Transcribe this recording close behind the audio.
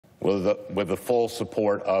with the full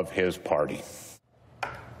support of his party.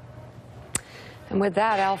 And with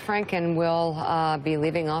that, Al Franken will be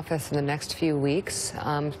leaving office in the next few weeks.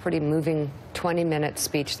 Pretty moving 20-minute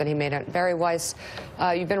speech that he made. Very wise.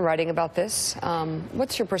 You've been writing about this.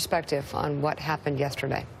 What's your perspective on what happened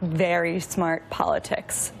yesterday? Very smart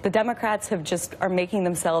politics. The Democrats are making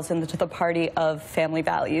themselves into the party of family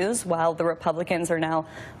values, while the Republicans are now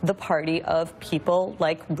the party of people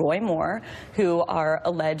like Roy Moore, who are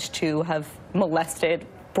alleged to have molested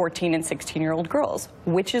 14 and 16-year-old girls.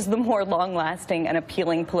 Which is the more long-lasting and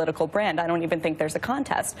appealing political brand? I don't even think there's a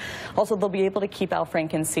contest. Also, they'll be able to keep Al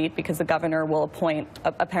Franken's seat because the governor will appoint,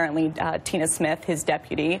 apparently, Tina Smith, his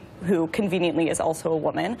deputy, who conveniently is also a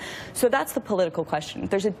woman. So that's the political question.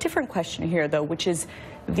 There's a different question here, though, which is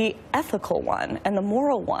the ethical one and the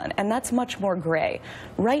moral one, and that's much more gray.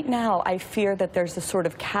 Right now, I fear that there's a sort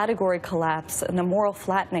of category collapse and a moral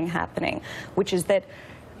flattening happening, which is that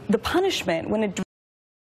the punishment, when it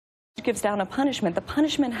gives down a punishment, the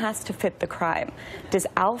punishment has to fit the crime. Does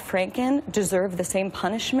Al Franken deserve the same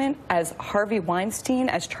punishment as Harvey Weinstein,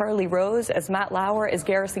 as Charlie Rose, as Matt Lauer, as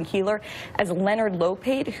Garrison Keillor, as Leonard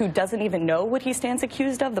Lopate, who doesn't even know what he stands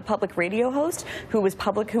accused of, the public radio host, who was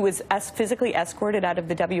physically escorted out of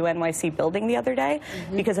the WNYC building the other day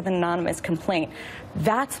because of an anonymous complaint?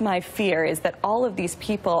 That's my fear, is that all of these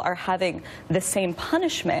people are having the same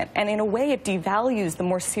punishment, and in a way it devalues the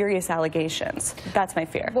more serious allegations. That's my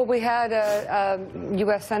fear. Well, we had a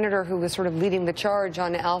U.S. Senator who was sort of leading the charge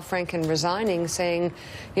on Al Franken resigning, saying,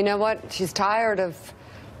 you know what, she's tired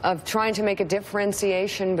of trying to make a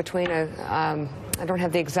differentiation between I don't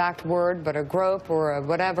have the exact word, but a grope or a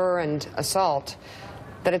whatever and assault,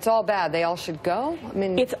 that it's all bad. They all should go? I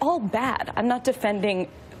mean, it's all bad. I'm not defending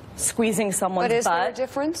squeezing someone's butt. But is there a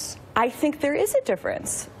difference? I think there is a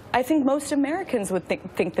difference. I think most Americans would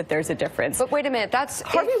think that there's a difference. But wait a minute, that's...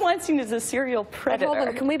 Harvey Weinstein is a serial predator. Hold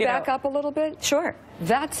on, can we back up a little bit? Sure.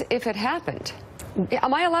 That's if it happened.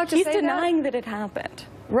 Am I allowed to say that? He's denying that it happened.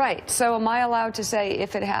 Right. So am I allowed to say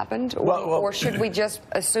if it happened, or should we just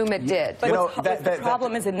assume it did? But the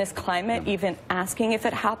problem is, in this climate, even asking if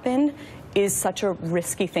it happened is such a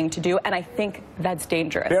risky thing to do, and I think that's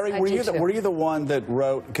dangerous. Barry, were you the one that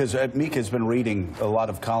wrote, because Mika's been reading a lot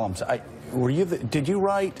of columns, did you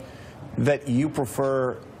write that you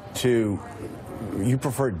prefer due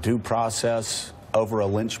process over a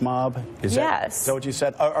lynch mob? Is that what you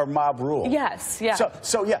said? Or mob rule? Yes, yeah.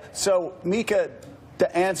 So Mika,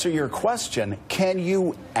 to answer your question, can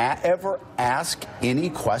you ever ask any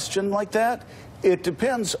question like that? It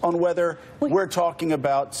depends on whether we're talking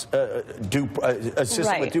about a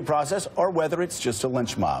system with due process or whether it's just a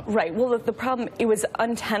lynch mob. Right. Well, the problem, it was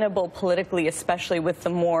untenable politically, especially with the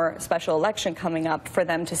more special election coming up, for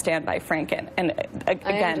them to stand by Franken. And again,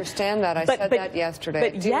 I understand that. I said that yesterday.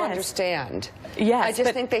 But do you understand? Yes. I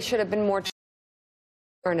just think they should have been more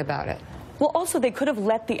concerned about it. Well, also, they could have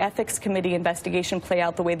let the ethics committee investigation play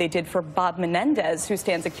out the way they did for Bob Menendez, who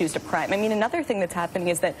stands accused of crime. I mean, another thing that's happening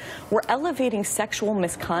is that we're elevating sexual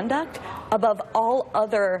misconduct above all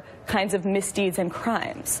other kinds of misdeeds and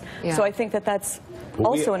crimes. Yeah. So I think that that's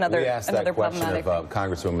also another problematic. We asked that question of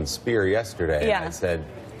Congresswoman Speer yesterday, and I said,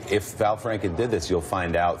 if Al Franken did this, you'll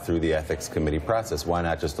find out through the ethics committee process. Why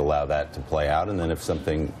not just allow that to play out? And then if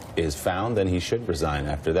something is found, then he should resign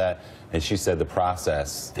after that. And she said the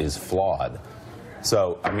process is flawed.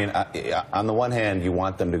 So, I mean, on the one hand, you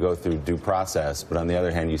want them to go through due process, but on the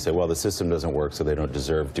other hand, you say, well, the system doesn't work, so they don't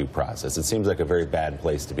deserve due process. It seems like a very bad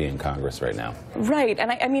place to be in Congress right now. Right.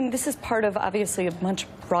 And I mean, this is part of, obviously, a much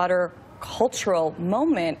broader cultural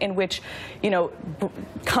moment in which, you know,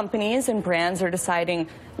 companies and brands are deciding,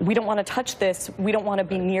 we don't want to touch this, we don't want to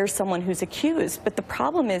be near someone who's accused. But the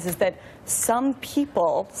problem is that some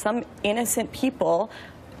people, some innocent people,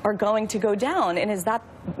 are going to go down, and is that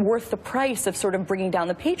worth the price of sort of bringing down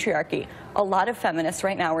the patriarchy? A lot of feminists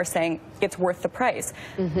right now are saying it's worth the price.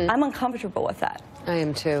 I'm uncomfortable with that. I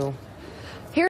am too.